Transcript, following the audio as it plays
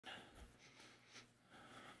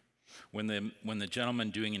When the gentleman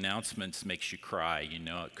doing announcements makes you cry, you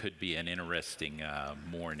know it could be an interesting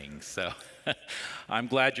morning. So I'm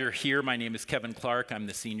glad you're here. My name is Kevin Clark. I'm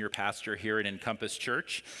the senior pastor here at Encompass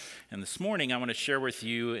Church. And this morning I want to share with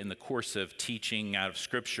you, in the course of teaching out of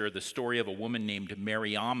Scripture, the story of a woman named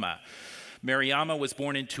Mariama. Mariama was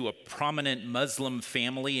born into a prominent Muslim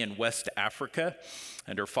family in West Africa,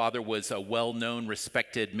 and her father was a well-known,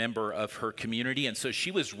 respected member of her community, and so she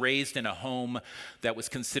was raised in a home that was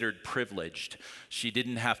considered privileged. She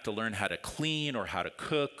didn't have to learn how to clean or how to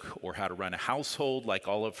cook or how to run a household like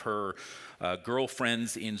all of her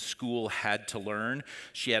girlfriends in school had to learn.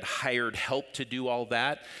 She had hired help to do all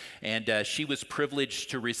that, and she was privileged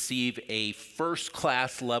to receive a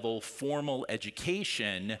first-class level formal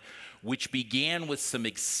education, which began with some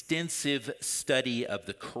extensive study of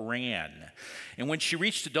the Quran. And when she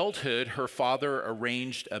reached adulthood, her father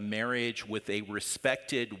arranged a marriage with a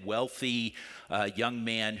respected, wealthy young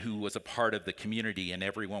man who was a part of the community, and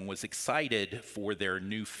everyone was excited for their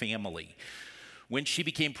new family. When she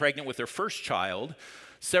became pregnant with her first child,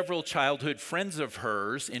 several childhood friends of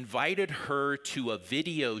hers invited her to a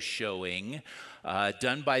video showing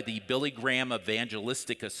done by the Billy Graham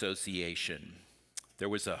Evangelistic Association. There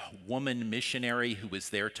was a woman missionary who was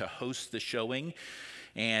there to host the showing,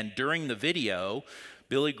 and during the video,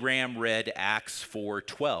 Billy Graham read Acts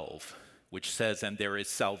 4:12, which says, "And there is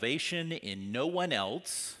salvation in no one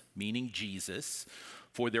else," meaning Jesus,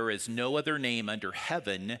 "for there is no other name under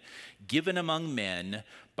heaven given among men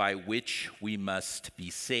by which we must be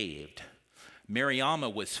saved."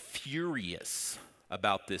 Mariama was furious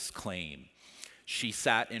about this claim. She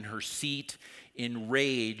sat in her seat,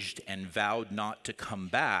 enraged, and vowed not to come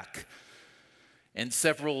back. And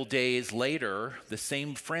several days later, the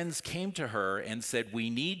same friends came to her and said, "We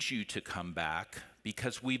need you to come back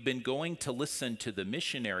because we've been going to listen to the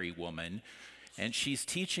missionary woman, and she's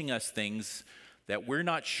teaching us things that we're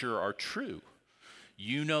not sure are true.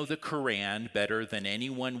 You know the Quran better than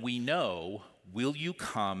anyone we know. Will you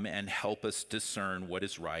come and help us discern what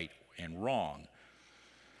is right and wrong?"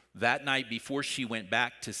 That night, before she went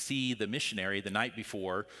back to see the missionary, the night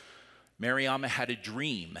before, Mariama had a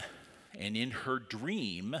dream. And in her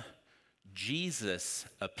dream, Jesus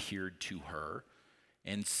appeared to her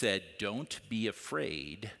and said, "Don't be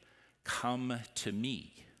afraid, come to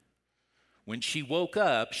me." When she woke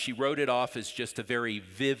up, she wrote it off as just a very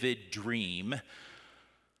vivid dream.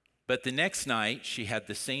 But the next night, she had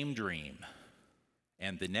the same dream,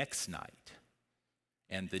 and the next night,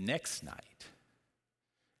 and the next night.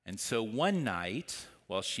 And so one night,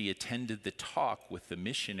 while she attended the talk with the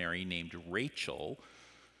missionary named Rachel,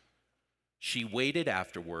 she waited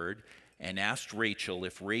afterward and asked Rachel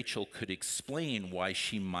if Rachel could explain why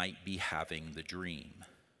she might be having the dream.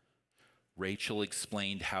 Rachel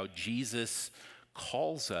explained how Jesus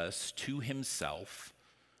calls us to himself,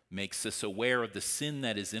 makes us aware of the sin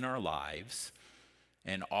that is in our lives,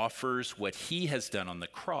 and offers what he has done on the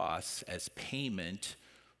cross as payment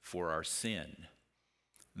for our sin.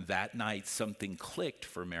 That night, something clicked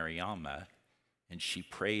for Mariama, and she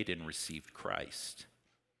prayed and received Christ.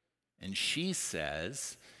 And she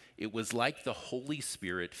says, it was like the Holy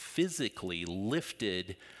Spirit physically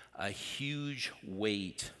lifted a huge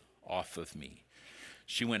weight off of me.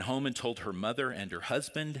 She went home and told her mother and her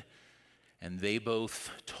husband, and they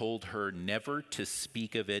both told her never to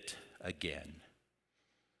speak of it again.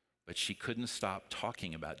 But she couldn't stop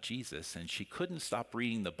talking about Jesus, and she couldn't stop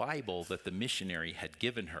reading the Bible that the missionary had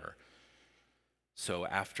given her. So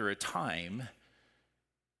after a time,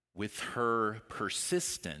 with her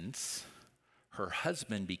persistence, her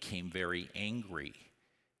husband became very angry,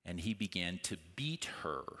 and he began to beat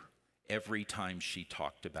her every time she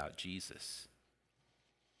talked about Jesus.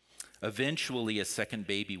 Eventually, a second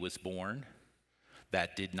baby was born.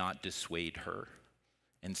 That did not dissuade her,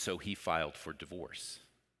 and so he filed for divorce.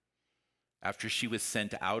 After she was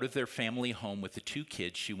sent out of their family home with the two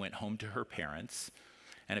kids, she went home to her parents,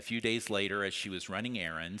 and a few days later, as she was running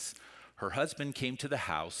errands, her husband came to the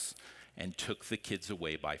house and took the kids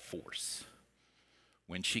away by force.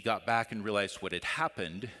 When she got back and realized what had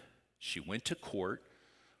happened, she went to court,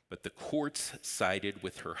 but the courts sided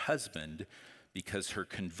with her husband because her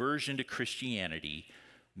conversion to Christianity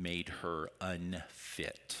made her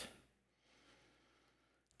unfit.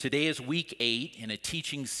 Today is week 8 in a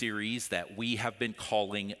teaching series that we have been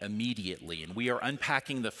calling Immediately, and we are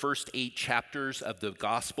unpacking the first 8 chapters of the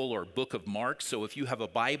Gospel or Book of Mark. So if you have a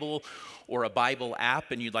Bible or a Bible app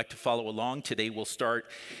and you'd like to follow along, today we'll start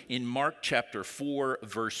in Mark chapter 4,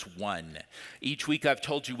 verse 1. Each week I've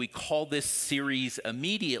told you we call this series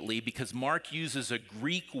Immediately because Mark uses a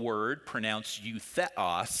Greek word pronounced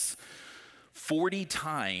eutheos, 40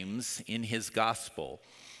 times in his gospel.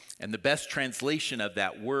 And the best translation of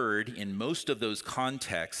that word in most of those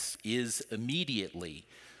contexts is immediately.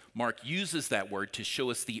 Mark uses that word to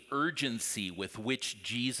show us the urgency with which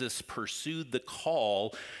Jesus pursued the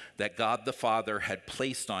call that God the Father had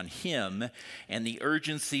placed on him and the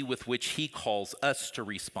urgency with which he calls us to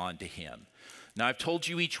respond to him. Now, I've told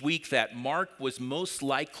you each week that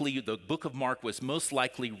the book of Mark was most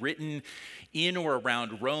likely written in or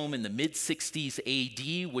around Rome in the mid-60s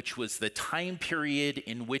AD, which was the time period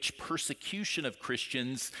in which persecution of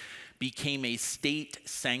Christians became a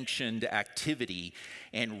state-sanctioned activity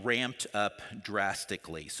and ramped up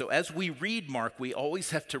drastically. So as we read Mark, we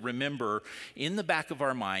always have to remember in the back of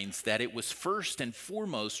our minds that it was first and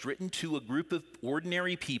foremost written to a group of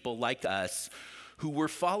ordinary people like us who were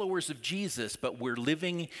followers of Jesus, but were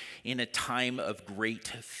living in a time of great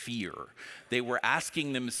fear. They were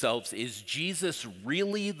asking themselves, is Jesus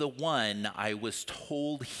really the one I was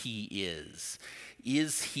told he is?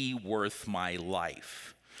 Is he worth my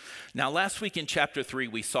life? Now, last week in chapter 3,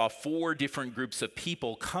 we saw 4 different groups of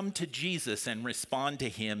people come to Jesus and respond to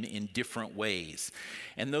him in different ways.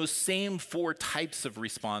 And those same 4 types of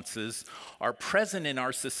responses are present in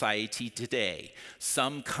our society today.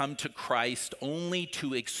 Some come to Christ only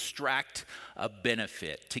to extract a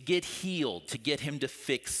benefit, to get healed, to get him to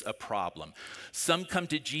fix a problem. Some come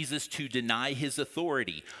to Jesus to deny his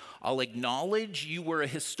authority. I'll acknowledge you were a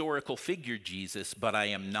historical figure, Jesus, but I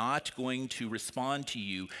am not going to respond to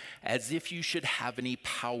you as if you should have any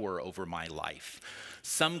power over my life.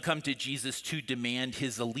 Some come to Jesus to demand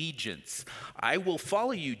his allegiance. I will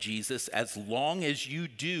follow you, Jesus, as long as you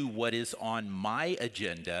do what is on my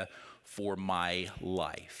agenda for my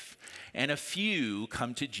life. And a few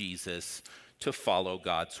come to Jesus to follow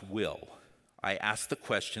God's will. I asked the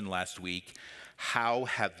question last week, how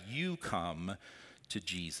have you come to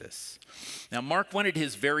Jesus? Now, Mark wanted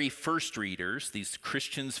his very first readers, these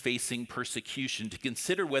Christians facing persecution, to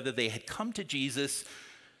consider whether they had come to Jesus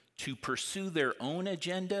to pursue their own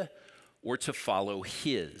agenda or to follow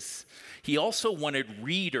his. He also wanted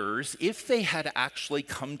readers, if they had actually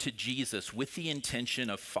come to Jesus with the intention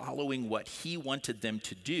of following what he wanted them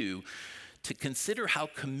to do, to consider how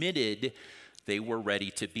committed they were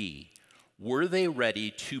ready to be. Were they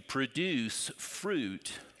ready to produce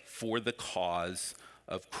fruit for the cause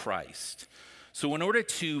of Christ? So in order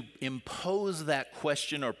to impose that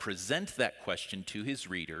question or present that question to his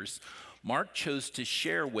readers, Mark chose to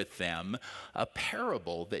share with them a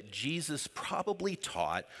parable that Jesus probably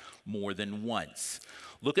taught more than once.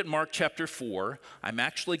 Look at Mark chapter 4. I'm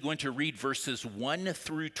actually going to read verses 1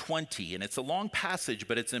 through 20, and it's a long passage,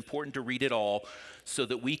 but it's important to read it all so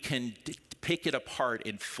that we can pick it apart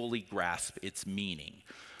and fully grasp its meaning.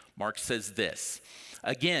 Mark says this: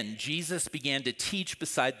 Again, Jesus began to teach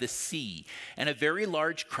beside the sea, and a very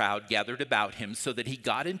large crowd gathered about him, so that he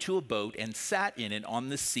got into a boat and sat in it on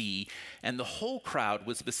the sea, and the whole crowd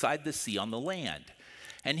was beside the sea on the land.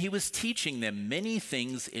 And he was teaching them many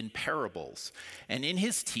things in parables. And in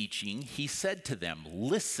his teaching, he said to them,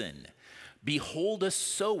 Listen, behold, a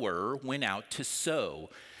sower went out to sow.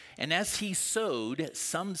 And as he sowed,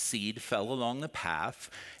 some seed fell along the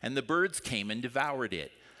path, and the birds came and devoured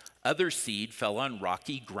it. Other seed fell on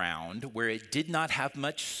rocky ground where it did not have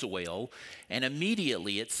much soil, and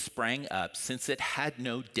immediately it sprang up, since it had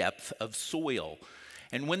no depth of soil.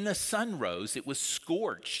 And when the sun rose, it was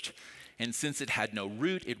scorched, and since it had no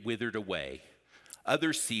root, it withered away.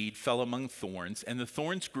 Other seed fell among thorns, and the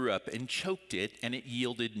thorns grew up and choked it, and it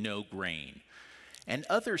yielded no grain. And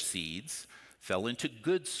other seeds fell into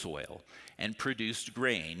good soil and produced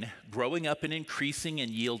grain, growing up and increasing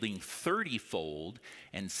and yielding 30-fold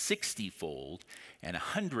and 60-fold and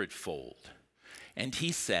 100-fold. And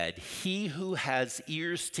he said, He who has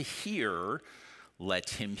ears to hear,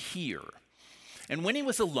 let him hear. And when he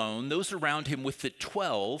was alone, those around him with the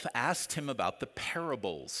 12 asked him about the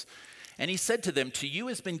parables. And he said to them, To you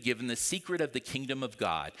has been given the secret of the kingdom of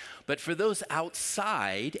God, but for those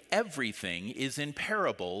outside, everything is in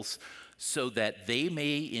parables, so that they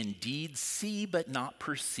may indeed see but not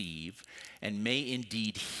perceive, and may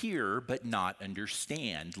indeed hear but not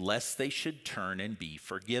understand, lest they should turn and be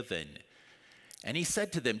forgiven. And he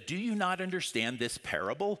said to them, Do you not understand this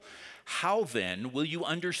parable? How then will you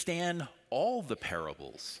understand all the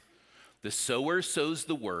parables? The sower sows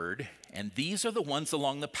the word, and these are the ones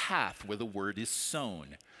along the path where the word is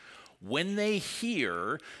sown. When they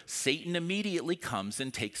hear, Satan immediately comes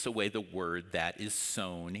and takes away the word that is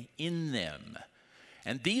sown in them.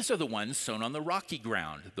 And these are the ones sown on the rocky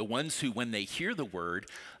ground, the ones who, when they hear the word,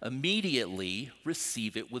 immediately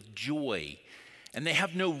receive it with joy. And they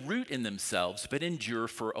have no root in themselves, but endure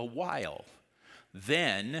for a while.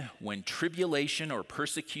 Then, when tribulation or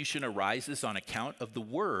persecution arises on account of the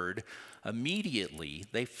word, immediately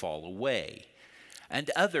they fall away.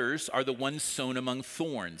 And others are the ones sown among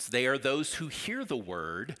thorns. They are those who hear the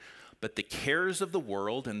word, but the cares of the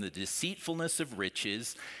world and the deceitfulness of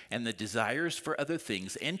riches and the desires for other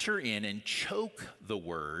things enter in and choke the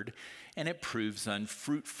word, and it proves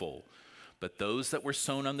unfruitful. But those that were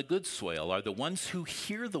sown on the good soil are the ones who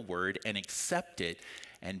hear the word and accept it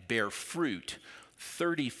and bear fruit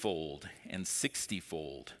 30-fold and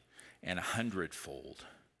 60-fold and 100-fold.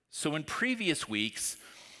 So in previous weeks,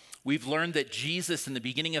 we've learned that Jesus, in the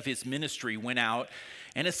beginning of his ministry, went out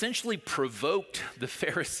and essentially provoked the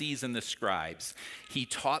Pharisees and the scribes. He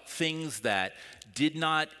taught things that did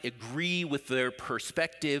not agree with their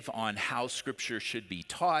perspective on how Scripture should be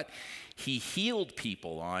taught. He healed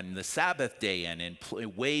people on the Sabbath day and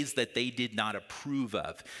in ways that they did not approve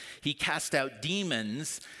of. He cast out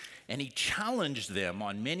demons, and he challenged them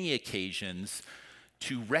on many occasions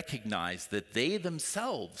to recognize that they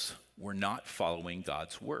themselves were not following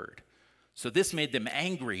God's word. So this made them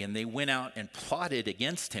angry, and they went out and plotted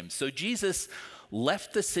against him. So Jesus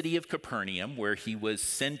left the city of Capernaum, where he was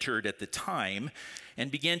centered at the time, and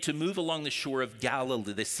began to move along the shore of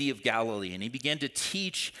Galilee, the Sea of Galilee, and he began to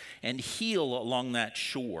teach and heal along that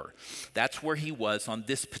shore. That's where he was on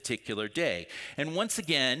this particular day. And once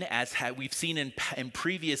again, as we've seen in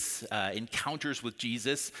previous encounters with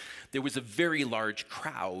Jesus, there was a very large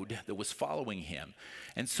crowd that was following him.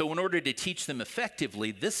 And so in order to teach them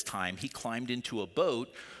effectively, this time he climbed into a boat,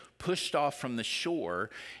 pushed off from the shore,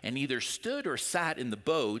 and either stood or sat in the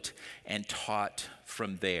boat and taught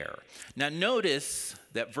from there. Now notice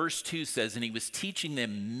that verse 2 says, and he was teaching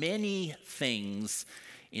them many things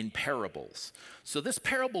in parables. So this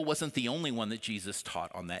parable wasn't the only one that Jesus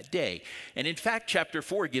taught on that day. And in fact, chapter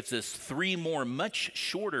 4 gives us 3 more much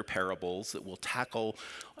shorter parables that we'll tackle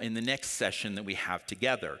in the next session that we have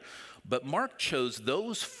together. But Mark chose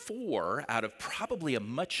those 4 out of probably a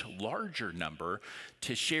much larger number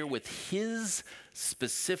to share with his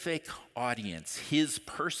specific audience, his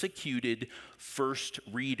persecuted first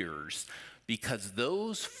readers, because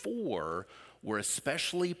those 4 were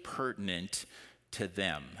especially pertinent to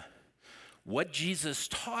them. What Jesus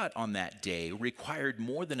taught on that day required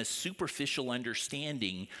more than a superficial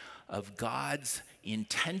understanding of God's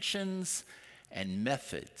intentions and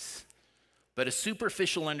methods. But a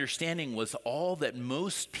superficial understanding was all that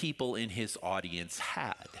most people in his audience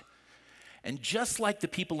had. And just like the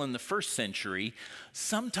people in the first century,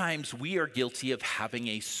 sometimes we are guilty of having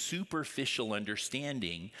a superficial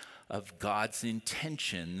understanding of God's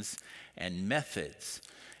intentions and methods.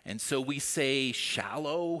 And so we say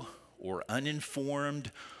shallow or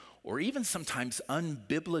uninformed or even sometimes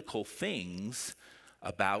unbiblical things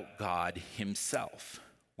about God himself.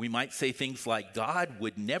 We might say things like, God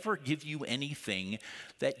would never give you anything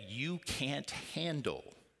that you can't handle.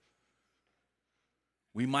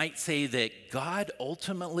 We might say that God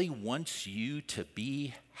ultimately wants you to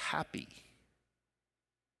be happy.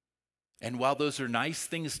 And while those are nice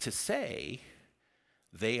things to say,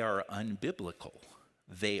 they are unbiblical.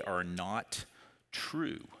 They are not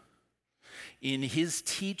true. In his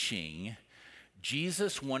teaching,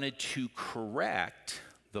 Jesus wanted to correct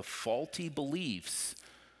the faulty beliefs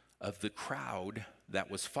of the crowd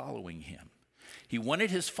that was following him. He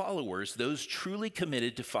wanted his followers, those truly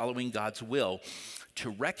committed to following God's will,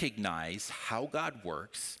 to recognize how God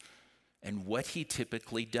works and what he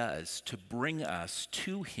typically does to bring us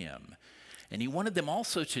to him. And he wanted them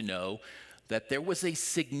also to know that there was a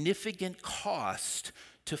significant cost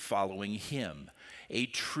to following him. A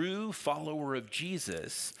true follower of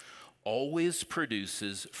Jesus always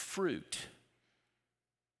produces fruit.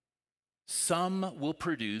 Some will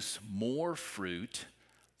produce more fruit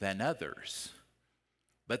than others,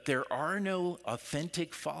 but there are no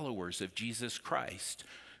authentic followers of Jesus Christ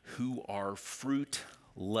who are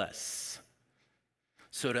fruitless.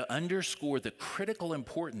 So to underscore the critical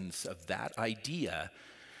importance of that idea,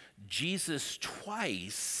 Jesus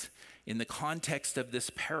twice in the context of this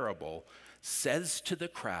parable says to the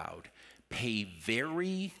crowd, pay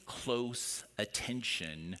very close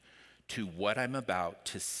attention to what I'm about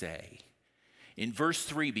to say. In verse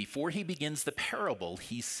 3, before he begins the parable,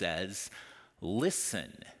 he says,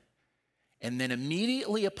 listen. And then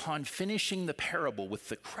immediately upon finishing the parable with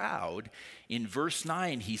the crowd, in verse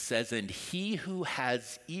 9, he says, and he who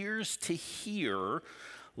has ears to hear,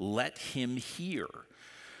 let him hear.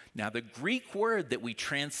 Now, the Greek word that we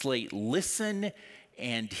translate listen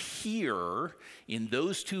and hear in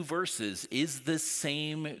those 2 verses is the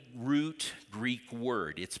same root Greek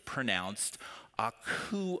word. It's pronounced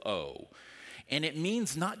akuo. And it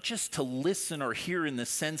means not just to listen or hear in the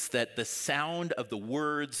sense that the sound of the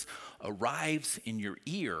words arrives in your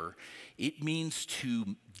ear. It means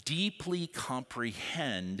to deeply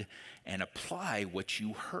comprehend and apply what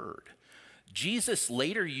you heard. Jesus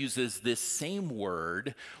later uses this same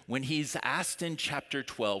word when he's asked in chapter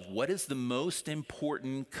 12, what is the most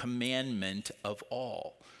important commandment of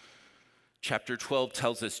all? Chapter 12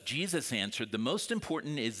 tells us, Jesus answered, the most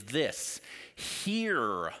important is this: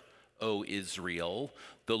 hear, O Israel,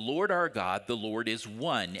 the Lord our God, the Lord is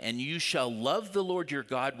one, and you shall love the Lord your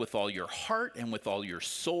God with all your heart and with all your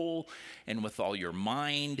soul and with all your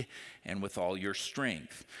mind and with all your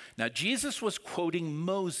strength. Now, Jesus was quoting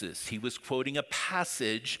Moses. He was quoting a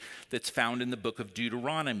passage that's found in the book of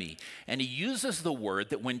Deuteronomy, and he uses the word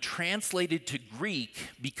that when translated to Greek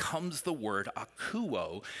becomes the word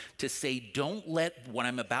akuo to say, don't let what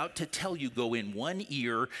I'm about to tell you go in one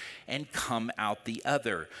ear and come out the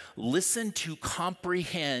other. Listen to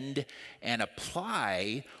comprehend and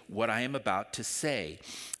apply what I am about to say.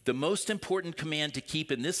 The most important command to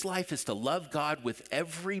keep in this life is to love God with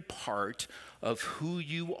every part of who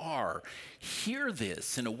you are. Hear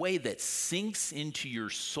this in a way that sinks into your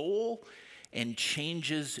soul and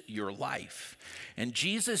changes your life. And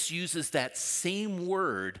Jesus uses that same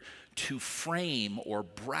word to frame or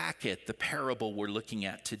bracket the parable we're looking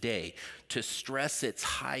at today, to stress its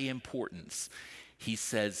high importance. He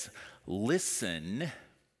says, listen,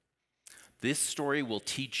 this story will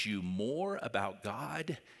teach you more about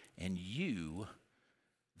God and you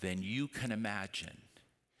than you can imagine.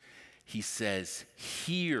 He says,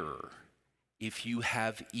 hear if you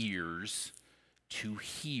have ears to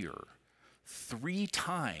hear. 3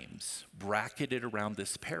 times bracketed around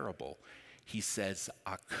this parable, he says,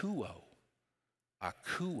 akuo,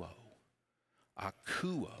 akuo,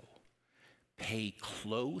 akuo. Pay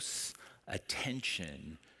close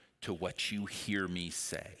attention to what you hear me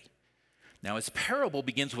say. Now, his parable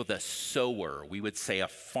begins with a sower. We would say a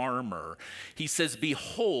farmer. He says,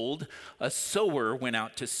 behold, a sower went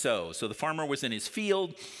out to sow. So the farmer was in his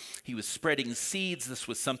field. He was spreading seeds. This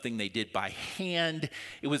was something they did by hand.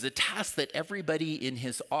 It was a task that everybody in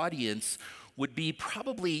his audience would be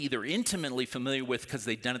probably either intimately familiar with because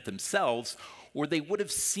they'd done it themselves, or they would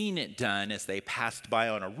have seen it done as they passed by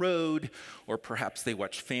on a road, or perhaps they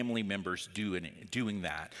watched family members doing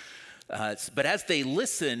that. But as they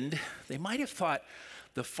listened, they might have thought,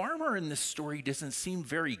 the farmer in this story doesn't seem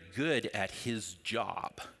very good at his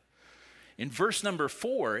job. In verse number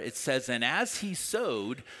 4, it says, and as he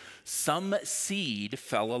sowed, some seed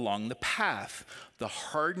fell along the path, the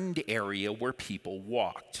hardened area where people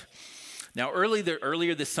walked. Now,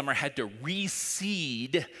 earlier this summer, I had to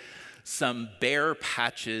reseed some bare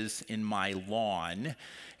patches in my lawn.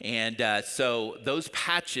 And so those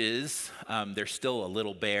patches, they're still a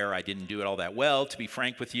little bare. I didn't do it all that well, to be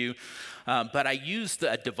frank with you. But I used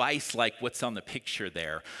a device like what's on the picture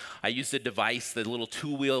there. I used a device, the little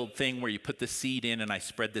two-wheeled thing where you put the seed in and I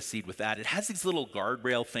spread the seed with that. It has these little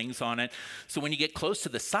guardrail things on it. So when you get close to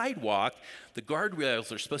the sidewalk, the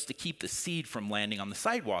guardrails are supposed to keep the seed from landing on the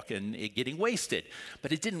sidewalk and it getting wasted.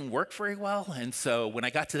 But it didn't work very well. And so when I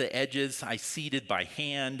got to the edges, I seeded by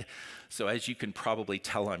hand. So as you can probably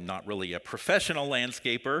tell, I'm not really a professional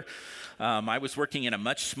landscaper. I was working in a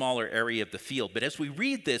much smaller area of the field. But as we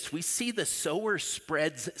read this, we see the sower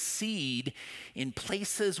spreads seed in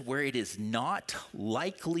places where it is not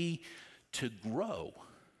likely to grow.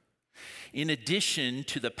 In addition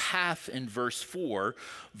to the path in verse 4,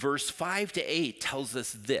 verse 5 to 8 tells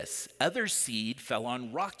us this: other seed fell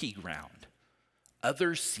on rocky ground.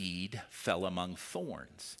 Other seed fell among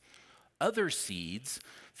thorns. Other seeds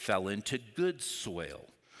fell into good soil.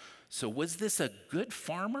 So was this a good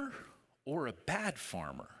farmer or a bad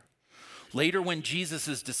farmer? Later, when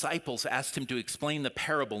Jesus' disciples asked him to explain the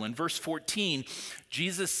parable, in verse 14,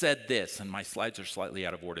 Jesus said this, and my slides are slightly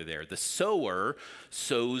out of order there. The sower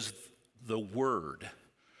sows the word.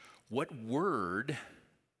 What word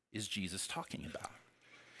is Jesus talking about?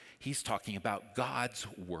 He's talking about God's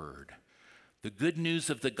word. The good news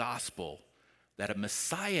of the gospel that a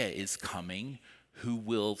Messiah is coming who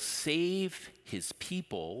will save his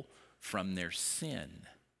people from their sin.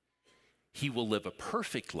 He will live a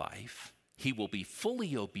perfect life. He will be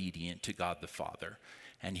fully obedient to God the Father,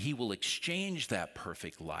 and he will exchange that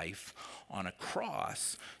perfect life on a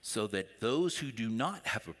cross so that those who do not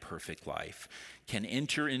have a perfect life can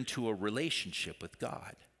enter into a relationship with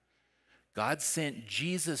God. God sent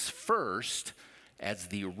Jesus first as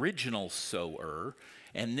the original sower,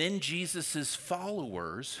 and then Jesus'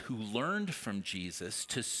 followers who learned from Jesus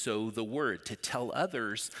to sow the word, to tell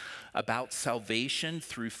others about salvation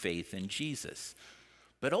through faith in Jesus.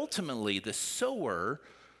 But ultimately, the sower,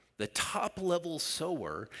 the top-level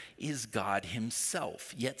sower, is God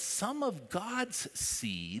himself. Yet some of God's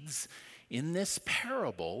seeds in this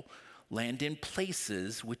parable land in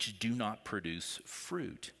places which do not produce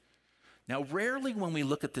fruit. Now, rarely when we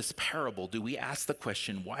look at this parable do we ask the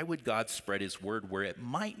question, why would God spread his word where it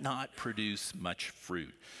might not produce much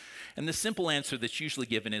fruit? And the simple answer that's usually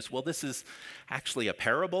given is, well, this is actually a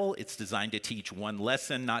parable. It's designed to teach one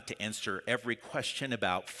lesson, not to answer every question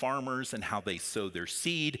about farmers and how they sow their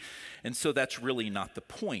seed. And so that's really not the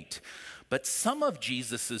point. But some of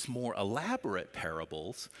Jesus's more elaborate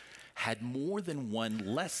parables had more than one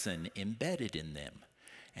lesson embedded in them.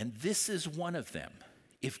 And this is one of them.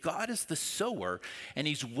 If God is the sower and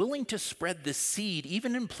he's willing to spread the seed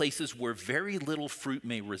even in places where very little fruit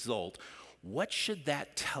may result, what should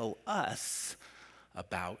that tell us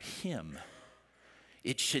about him?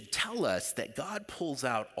 It should tell us that God pulls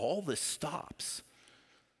out all the stops,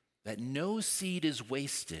 that no seed is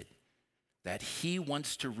wasted, that he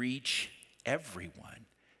wants to reach everyone,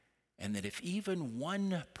 and that if even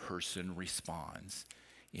one person responds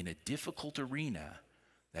in a difficult arena,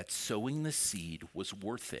 that sowing the seed was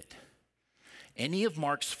worth it. Any of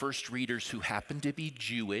Mark's first readers who happened to be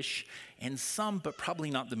Jewish, and some, but probably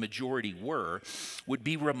not the majority were, would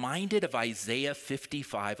be reminded of Isaiah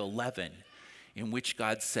 55:11, in which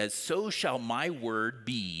God says, "So shall my word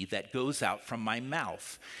be that goes out from my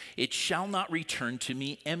mouth. It shall not return to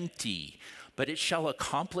me empty, but it shall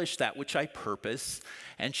accomplish that which I purpose,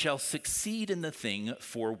 and shall succeed in the thing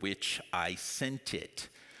for which I sent it."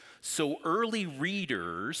 So early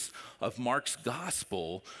readers of Mark's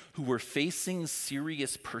gospel who were facing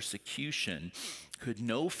serious persecution could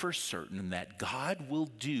know for certain that God will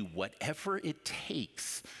do whatever it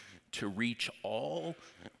takes to reach all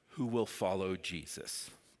who will follow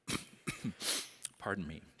Jesus. Pardon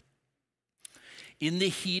me. In the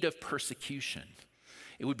heat of persecution,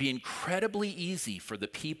 it would be incredibly easy for the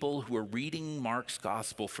people who are reading Mark's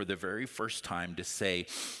gospel for the very first time to say,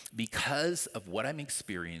 because of what I'm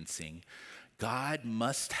experiencing, God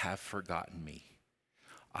must have forgotten me.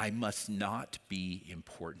 I must not be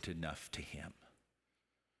important enough to him.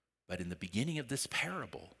 But in the beginning of this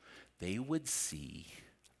parable, they would see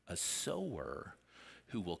a sower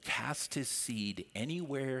who will cast his seed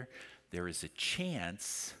anywhere there is a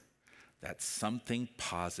chance that something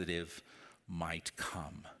positive might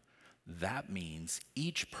come. That means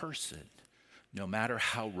each person, no matter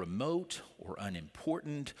how remote or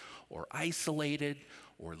unimportant or isolated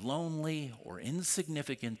or lonely or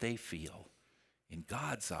insignificant they feel, in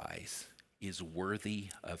God's eyes is worthy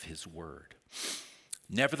of his word.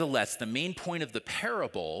 Nevertheless, the main point of the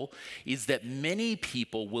parable is that many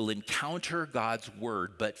people will encounter God's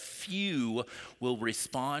word, but few will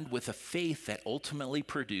respond with a faith that ultimately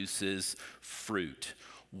produces fruit.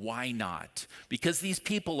 Why not? Because these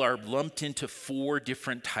people are lumped into 4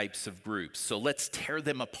 different types of groups. So let's tear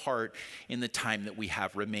them apart in the time that we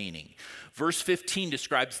have remaining. Verse 15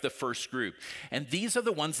 describes the first group. And these are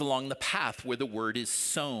the ones along the path where the word is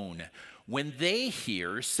sown. When they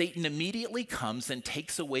hear, Satan immediately comes and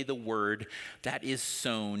takes away the word that is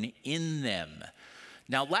sown in them.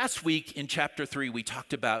 Now, last week in chapter 3, we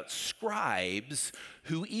talked about scribes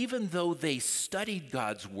who, even though they studied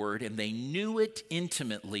God's word and they knew it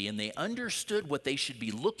intimately and they understood what they should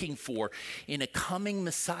be looking for in a coming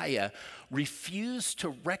Messiah, refused to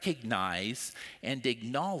recognize and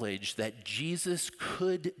acknowledge that Jesus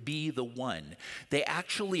could be the one. They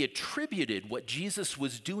actually attributed what Jesus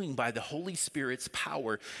was doing by the Holy Spirit's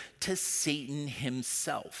power to Satan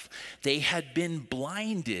himself. They had been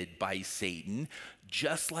blinded by Satan,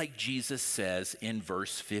 just like Jesus says in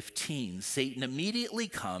verse 15. Satan immediately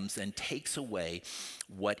comes and takes away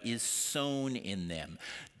what is sown in them.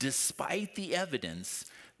 Despite the evidence,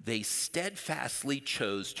 they steadfastly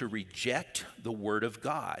chose to reject the word of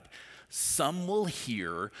God. Some will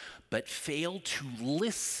hear, but fail to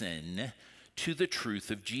listen to the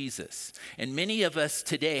truth of Jesus. And many of us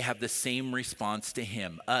today have the same response to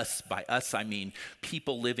him. Us, by us, I mean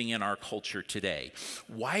people living in our culture today.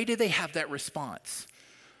 Why do they have that response?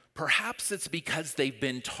 Perhaps it's because they've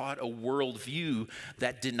been taught a worldview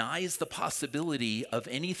that denies the possibility of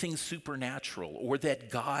anything supernatural or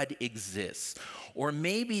that God exists. Or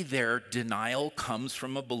maybe their denial comes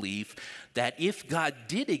from a belief that if God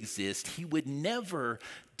did exist, he would never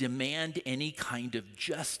demand any kind of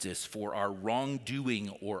justice for our wrongdoing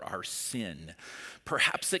or our sin.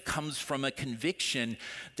 Perhaps it comes from a conviction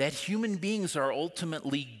that human beings are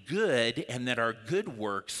ultimately good and that our good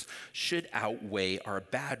works should outweigh our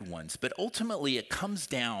bad ones. But ultimately, it comes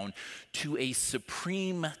down to a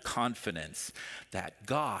supreme confidence that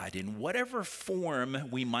God, in whatever form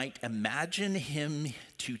we might imagine him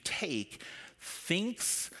to take,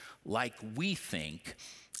 thinks like we think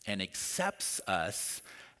and accepts us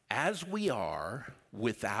as we are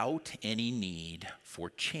without any need for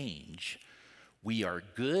change. We are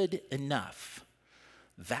good enough.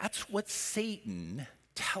 That's what Satan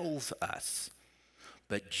tells us.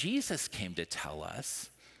 But Jesus came to tell us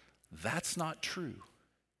that's not true.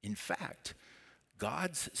 In fact,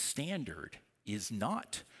 God's standard is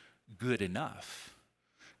not good enough.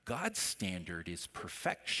 God's standard is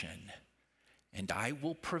perfection, and I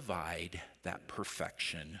will provide that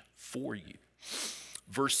perfection for you.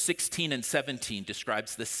 Verse 16 and 17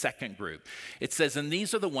 describes the second group. It says, and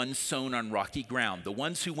these are the ones sown on rocky ground, the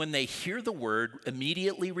ones who, when they hear the word,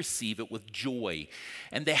 immediately receive it with joy.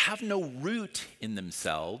 And they have no root in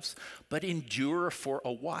themselves, but endure for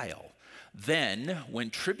a while. Then, when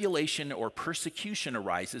tribulation or persecution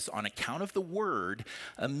arises on account of the word,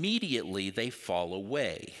 immediately they fall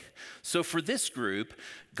away. So for this group,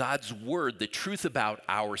 God's word, the truth about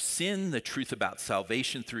our sin, the truth about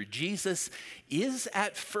salvation through Jesus, is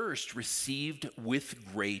at first received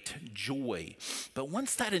with great joy. But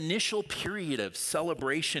once that initial period of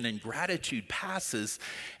celebration and gratitude passes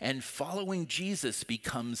and following Jesus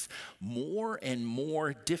becomes more and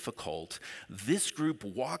more difficult, this group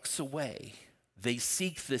walks away. They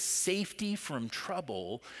seek the safety from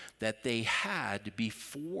trouble that they had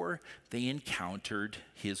before they encountered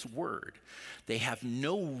his word. They have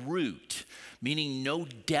no root, meaning no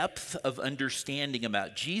depth of understanding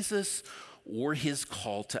about Jesus or his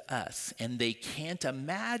call to us. And they can't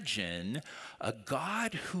imagine a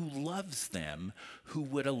God who loves them, who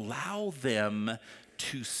would allow them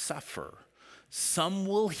to suffer. Some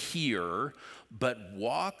will hear, but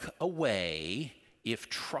walk away if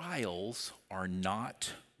trials are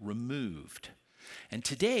not removed. And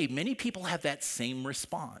today, many people have that same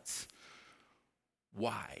response.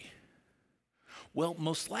 Why? Well,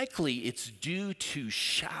 most likely it's due to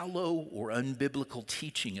shallow or unbiblical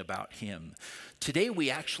teaching about him. Today,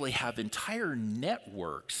 we actually have entire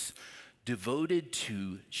networks devoted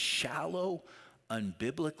to shallow,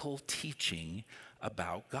 unbiblical teaching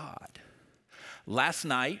about God. Last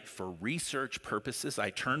night, for research purposes, I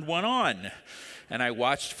turned one on, and I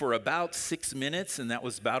watched for about 6 minutes, and that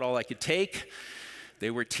was about all I could take. They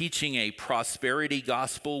were teaching a prosperity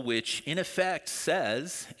gospel, which in effect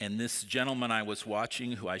says, and this gentleman I was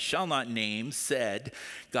watching, who I shall not name, said,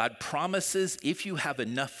 God promises if you have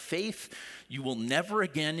enough faith, you will never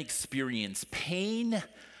again experience pain,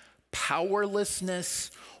 powerlessness,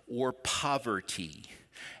 or poverty.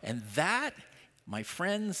 And that, my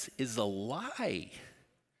friends, is a lie.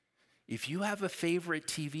 If you have a favorite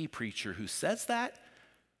TV preacher who says that,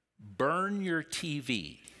 burn your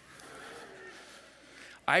TV.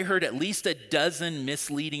 I heard at least a dozen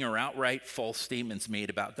misleading or outright false statements made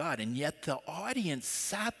about God, and yet the audience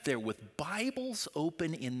sat there with Bibles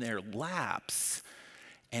open in their laps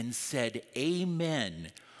and said amen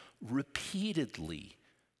repeatedly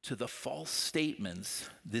to the false statements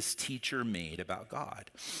this teacher made about God.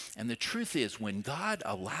 And the truth is, when God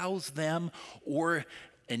allows them or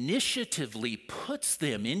initiatively puts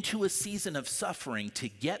them into a season of suffering to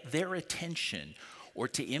get their attention or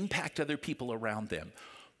to impact other people around them,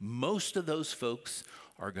 most of those folks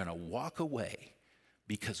are going to walk away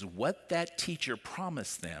because what that teacher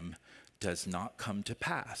promised them does not come to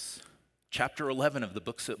pass. Chapter 11 of the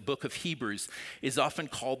book of Hebrews is often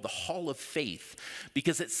called the Hall of Faith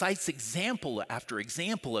because it cites example after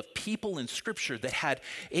example of people in Scripture that had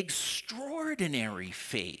extraordinary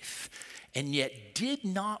faith and yet did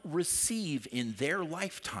not receive in their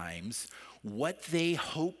lifetimes what they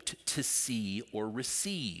hoped to see or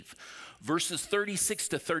receive. Verses 36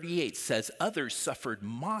 to 38 says, others suffered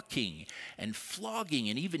mocking and flogging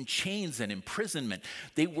and even chains and imprisonment.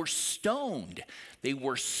 They were stoned. They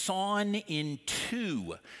were sawn in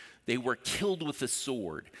two. They were killed with the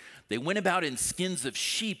sword. They went about in skins of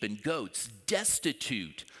sheep and goats,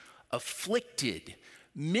 destitute, afflicted,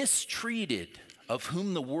 mistreated, of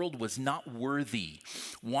whom the world was not worthy,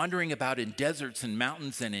 wandering about in deserts and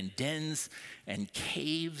mountains and in dens and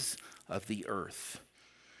caves of the earth.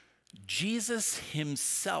 Jesus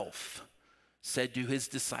himself said to his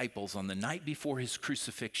disciples on the night before his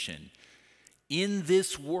crucifixion, in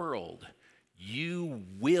this world you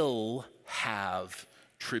will have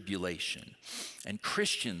tribulation. And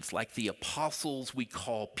Christians like the apostles we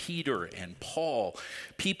call Peter and Paul,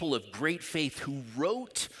 people of great faith who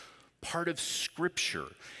wrote part of Scripture,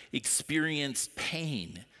 experienced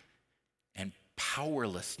pain and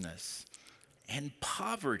powerlessness and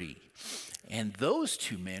poverty. And those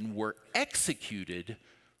two men were executed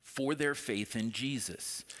for their faith in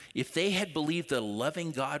Jesus. If they had believed that a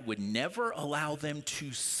loving God would never allow them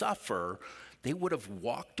to suffer, they would have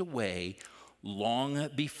walked away long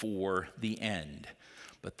before the end.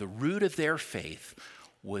 But the root of their faith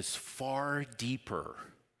was far deeper.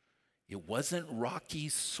 It wasn't rocky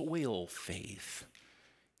soil faith.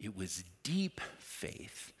 It was deep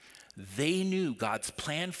faith. They knew God's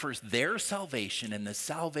plan for their salvation and the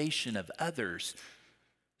salvation of others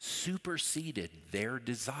superseded their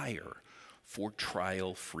desire for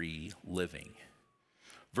trial-free living.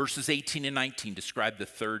 Verses 18 and 19 describe the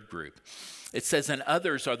third group. It says, "And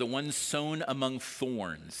others are the ones sown among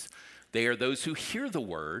thorns. They are those who hear the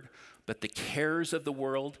word, but the cares of the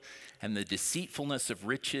world and the deceitfulness of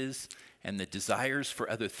riches and the desires for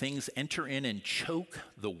other things enter in and choke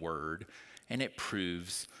the word, and it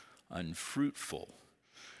proves unfruitful."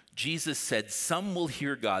 Jesus said, some will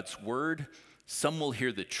hear God's word, some will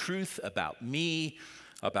hear the truth about me,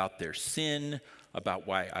 about their sin, about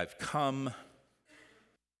why I've come.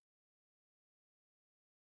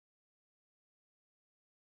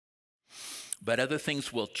 But other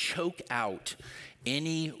things will choke out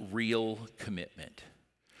any real commitment.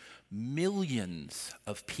 Millions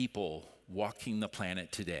of people walking the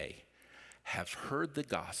planet today have heard the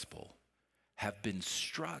gospel, have been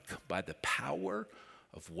struck by the power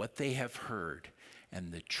of what they have heard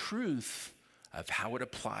and the truth of how it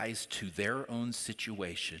applies to their own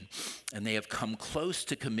situation. And they have come close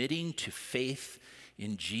to committing to faith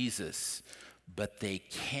in Jesus, but they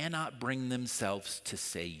cannot bring themselves to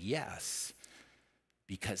say yes,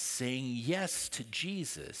 because saying yes to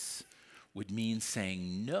Jesus would mean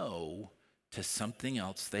saying no to something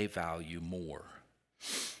else they value more.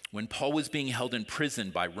 When Paul was being held in prison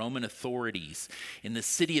by Roman authorities in the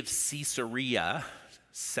city of Caesarea,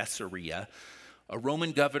 a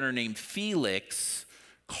Roman governor named Felix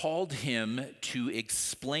called him to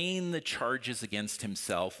explain the charges against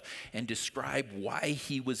himself and describe why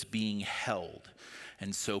he was being held.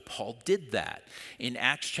 And so Paul did that. In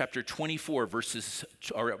Acts 4, verses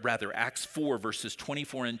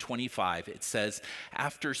 24 and 25, it says,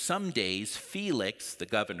 "After some days, Felix, the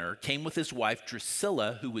governor, came with his wife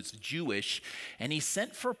Drusilla, who was Jewish, and he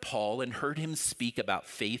sent for Paul and heard him speak about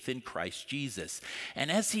faith in Christ Jesus. And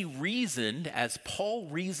as Paul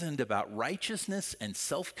reasoned about righteousness and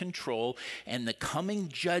self-control and the coming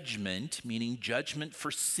judgment, meaning judgment for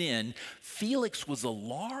sin, Felix was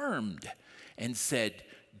alarmed and said,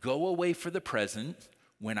 'Go away for the present.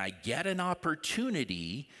 When I get an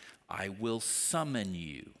opportunity, I will summon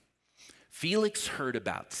you.' Felix heard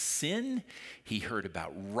about sin, he heard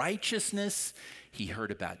about righteousness, he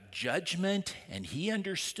heard about judgment, and he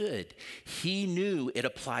understood. He knew it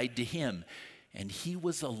applied to him, and he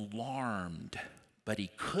was alarmed, but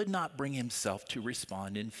he could not bring himself to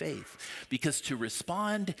respond in faith, because to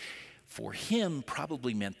respond for him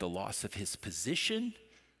probably meant the loss of his position,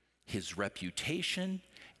 his reputation,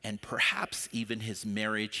 and perhaps even his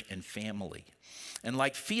marriage and family. And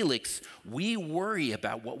like Felix, we worry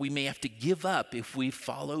about what we may have to give up if we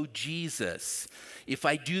follow Jesus. If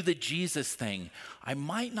I do the Jesus thing, I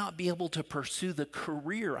might not be able to pursue the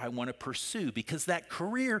career I want to pursue, because that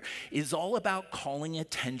career is all about calling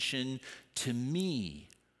attention to me.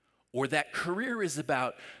 Or that career is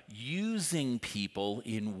about using people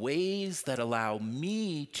in ways that allow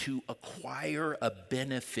me to acquire a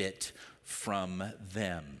benefit from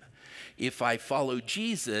them. If I follow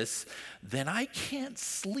Jesus, then I can't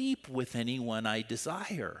sleep with anyone I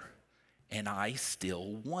desire, and I still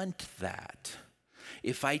want that.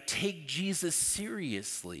 If I take Jesus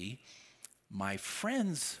seriously, my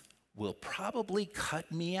friends will probably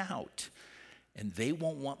cut me out, and they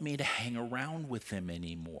won't want me to hang around with them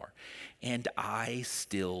anymore. And I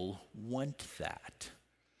still want that.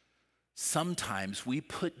 Sometimes we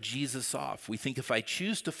put Jesus off. We think if I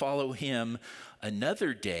choose to follow him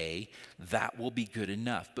another day, that will be good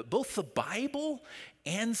enough. But both the Bible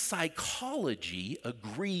and psychology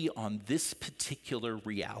agree on this particular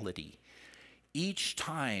reality. Each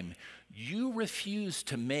time you refuse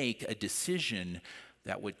to make a decision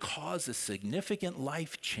that would cause a significant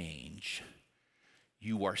life change,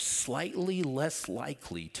 you are slightly less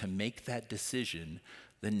likely to make that decision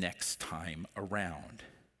the next time around.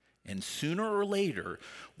 And sooner or later,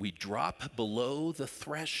 we drop below the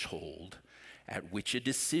threshold at which a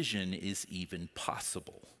decision is even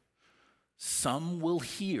possible. Some will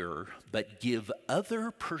hear, but give other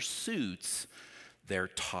pursuits their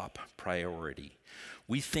top priority.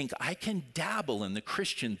 We think I can dabble in the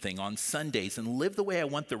Christian thing on Sundays and live the way I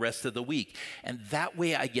want the rest of the week, and that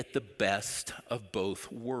way I get the best of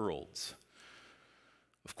both worlds.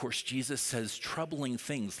 Of course, Jesus says troubling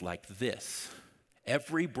things like this: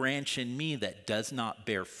 every branch in me that does not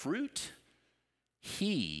bear fruit,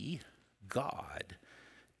 he, God,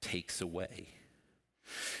 takes away.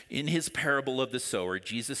 In his parable of the sower,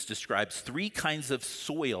 Jesus describes three kinds of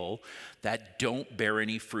soil that don't bear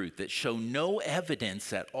any fruit, that show no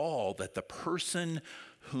evidence at all that the person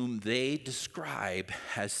whom they describe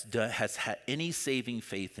has had any saving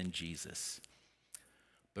faith in Jesus.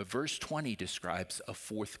 But verse 20 describes a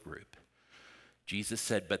fourth group. Jesus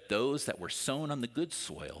said, "But those that were sown on the good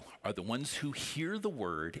soil are the ones who hear the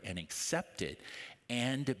word and accept it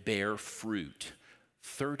and bear fruit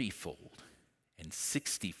 30-fold. And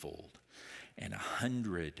 60-fold, and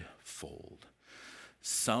 100-fold.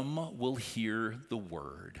 Some will hear the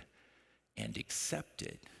word and accept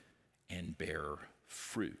it and bear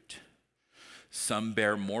fruit. Some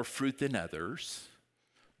bear more fruit than others,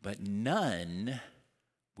 but none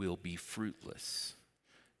will be fruitless."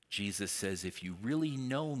 Jesus says, if you really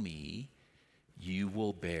know me, you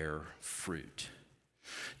will bear fruit.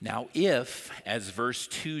 Now, if, as verse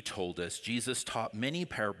 2 told us, Jesus taught many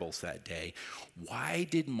parables that day, why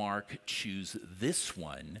did Mark choose this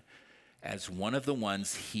one as one of the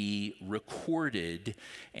ones he recorded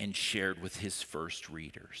and shared with his first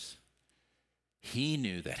readers? He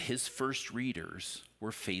knew that his first readers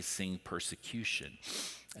were facing persecution,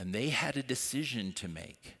 and they had a decision to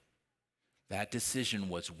make. That decision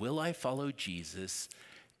was, will I follow Jesus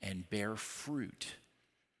and bear fruit?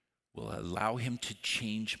 Will I allow him to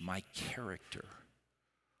change my character?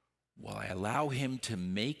 Will I allow him to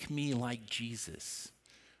make me like Jesus?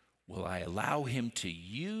 Will I allow him to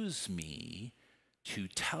use me to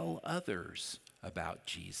tell others about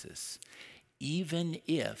Jesus, even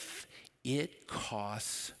if it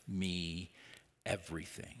costs me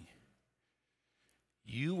everything?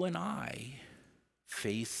 You and I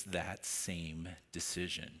face that same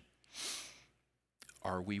decision.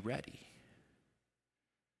 Are we ready?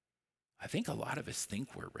 I think a lot of us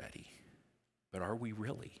think we're ready, but are we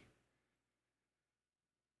really?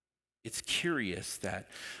 It's curious that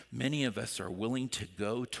many of us are willing to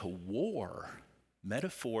go to war,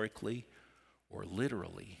 metaphorically or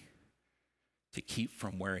literally, to keep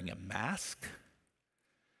from wearing a mask,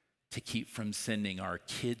 to keep from sending our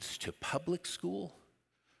kids to public school,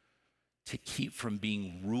 to keep from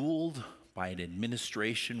being ruled by an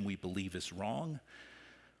administration we believe is wrong,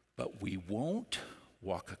 but we won't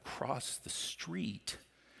walk across the street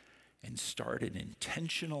and start an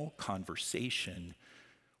intentional conversation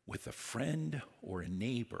with a friend or a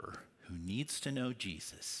neighbor who needs to know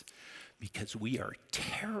Jesus, because we are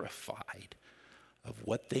terrified of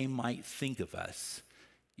what they might think of us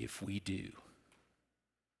if we do.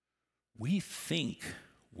 We think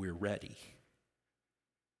we're ready.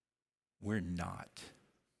 We're not.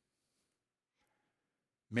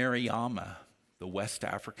 Mariama, the West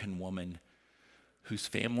African woman whose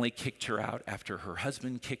family kicked her out after her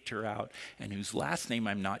husband kicked her out, and whose last name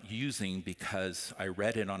I'm not using because I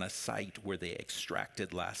read it on a site where they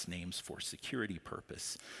extracted last names for security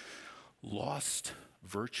purpose, lost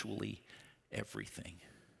virtually everything.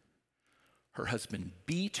 Her husband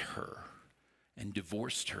beat her and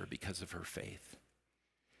divorced her because of her faith.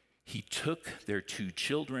 He took their 2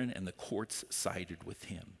 children, and the courts sided with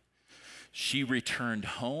him. She returned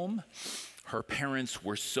home. Her parents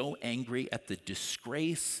were so angry at the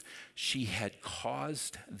disgrace she had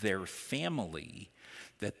caused their family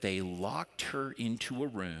that they locked her into a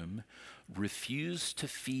room, refused to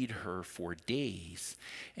feed her for days,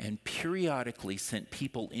 and periodically sent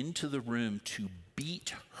people into the room to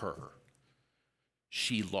beat her.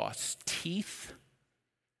 She lost teeth.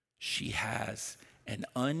 She has an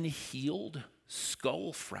unhealed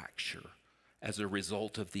skull fracture as a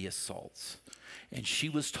result of the assaults. And she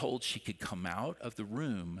was told she could come out of the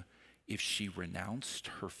room if she renounced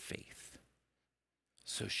her faith.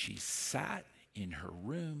 So she sat in her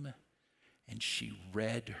room and she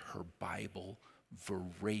read her Bible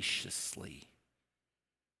voraciously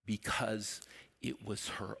because it was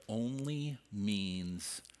her only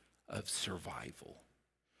means of survival.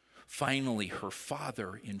 Finally, her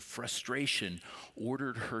father, in frustration,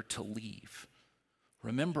 ordered her to leave.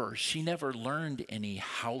 Remember, she never learned any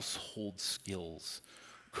household skills,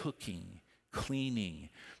 cooking, cleaning,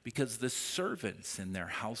 because the servants in their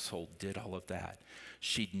household did all of that.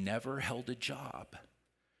 She'd never held a job.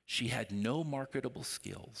 She had no marketable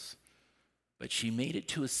skills. But she made it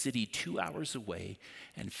to a city 2 hours away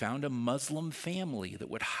and found a Muslim family that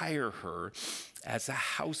would hire her as a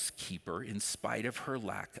housekeeper in spite of her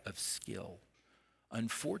lack of skill.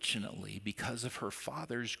 Unfortunately, because of her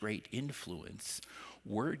father's great influence,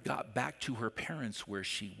 word got back to her parents where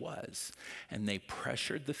she was, and they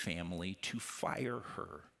pressured the family to fire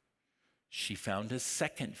her. She found a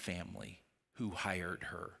second family who hired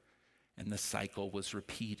her, and the cycle was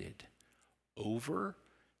repeated over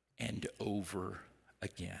and over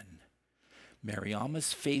again.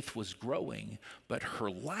 Mariama's faith was growing, but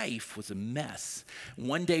her life was a mess.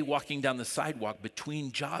 One day, walking down the sidewalk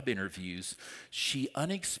between job interviews, she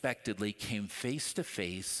unexpectedly came face to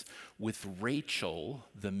face with Rachel,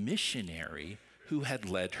 the missionary who had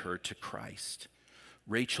led her to Christ.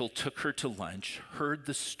 Rachel took her to lunch, heard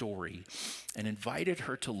the story, and invited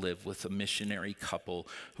her to live with a missionary couple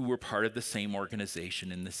who were part of the same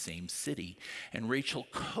organization in the same city. And Rachel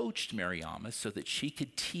coached Mariama so that she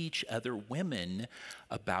could teach other women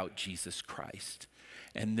about Jesus Christ.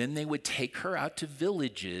 And then they would take her out to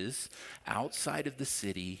villages outside of the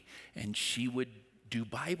city, and she would do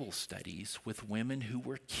Bible studies with women who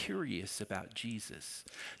were curious about Jesus.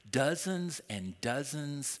 Dozens and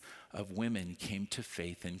dozens of women came to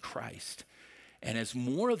faith in Christ. And as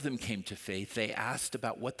more of them came to faith, they asked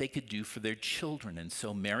about what they could do for their children. And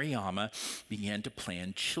so Mariama began to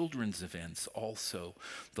plan children's events also.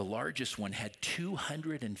 The largest one had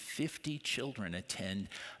 250 children attend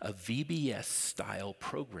a VBS-style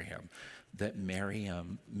program that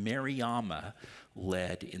Mariama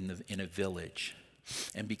led in a village.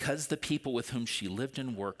 And because the people with whom she lived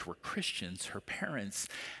and worked were Christians, her parents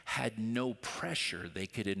had no pressure they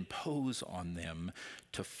could impose on them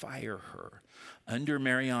to fire her. Under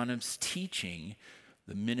Mariama's teaching,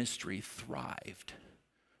 the ministry thrived.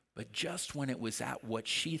 But just when it was at what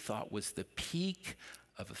she thought was the peak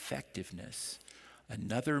of effectiveness,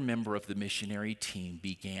 another member of the missionary team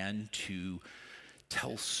began to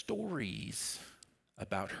tell stories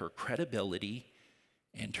about her credibility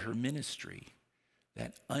and her ministry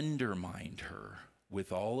that undermined her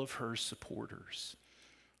with all of her supporters.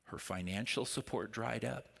 Her financial support dried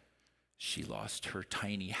up. She lost her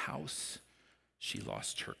tiny house. She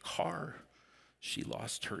lost her car. She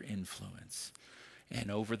lost her influence. And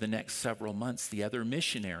over the next several months, the other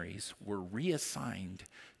missionaries were reassigned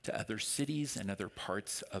to other cities and other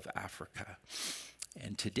parts of Africa.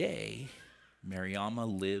 And today, Mariama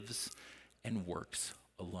lives and works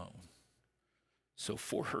alone. So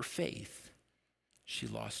for her faith, she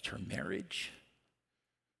lost her marriage,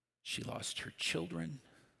 she lost her children,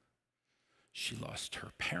 she lost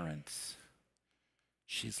her parents,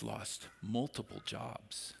 she's lost multiple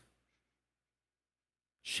jobs,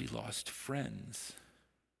 she lost friends,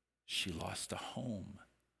 she lost a home,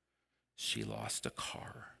 she lost a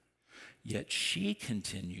car. Yet she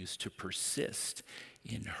continues to persist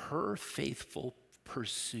in her faithful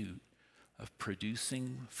pursuit of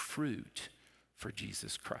producing fruit for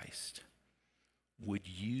Jesus Christ. Would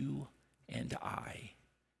you and I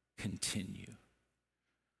continue?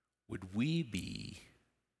 Would we be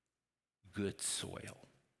good soil?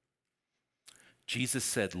 Jesus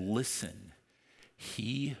said, "Listen,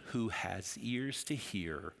 he who has ears to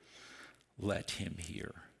hear, let him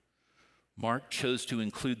hear." Mark chose to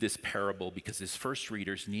include this parable because his first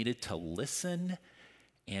readers needed to listen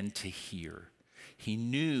and to hear. He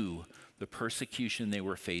knew the persecution they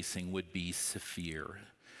were facing would be severe.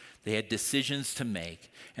 They had decisions to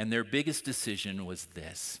make, and their biggest decision was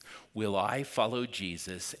this: will I follow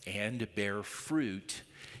Jesus and bear fruit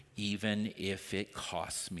even if it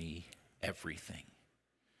costs me everything?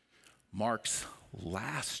 Mark's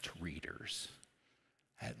last readers,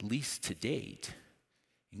 at least to date,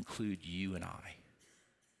 include you and I.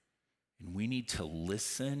 And we need to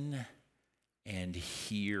listen and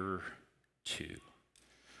hear too.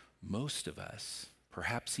 Most of us,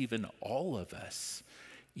 perhaps even all of us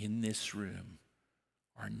in this room,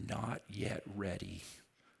 are not yet ready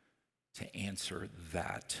to answer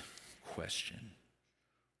that question.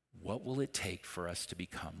 What will it take for us to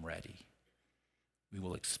become ready? We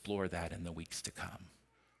will explore that in the weeks to come.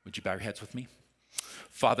 Would you bow your heads with me?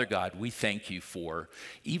 Father God, we thank you for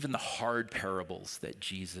even the hard parables that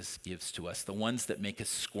Jesus gives to us, the ones that make us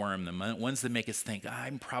squirm, the ones that make us think,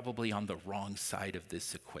 I'm probably on the wrong side of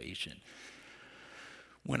this equation.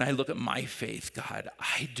 When I look at my faith, God,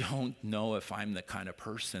 I don't know if I'm the kind of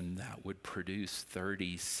person that would produce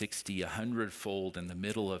 30, 60, 100-fold in the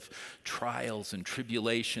middle of trials and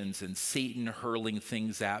tribulations and Satan hurling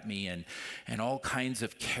things at me and all kinds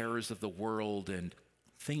of cares of the world and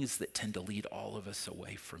things that tend to lead all of us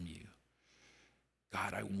away from you.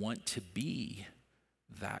 God, I want to be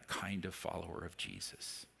that kind of follower of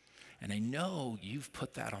Jesus. And I know you've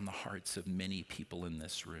put that on the hearts of many people in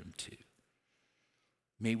this room too.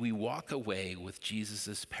 May we walk away with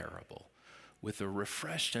Jesus' parable with a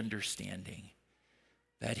refreshed understanding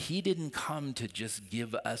that he didn't come to just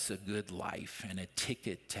give us a good life and a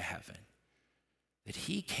ticket to heaven, that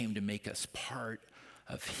he came to make us part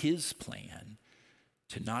of his plan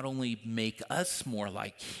to not only make us more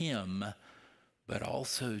like him, but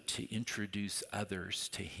also to introduce others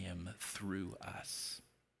to him through us.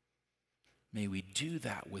 May we do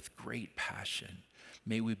that with great passion.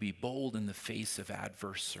 May we be bold in the face of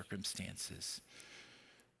adverse circumstances.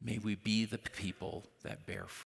 May we be the people that bear fruit.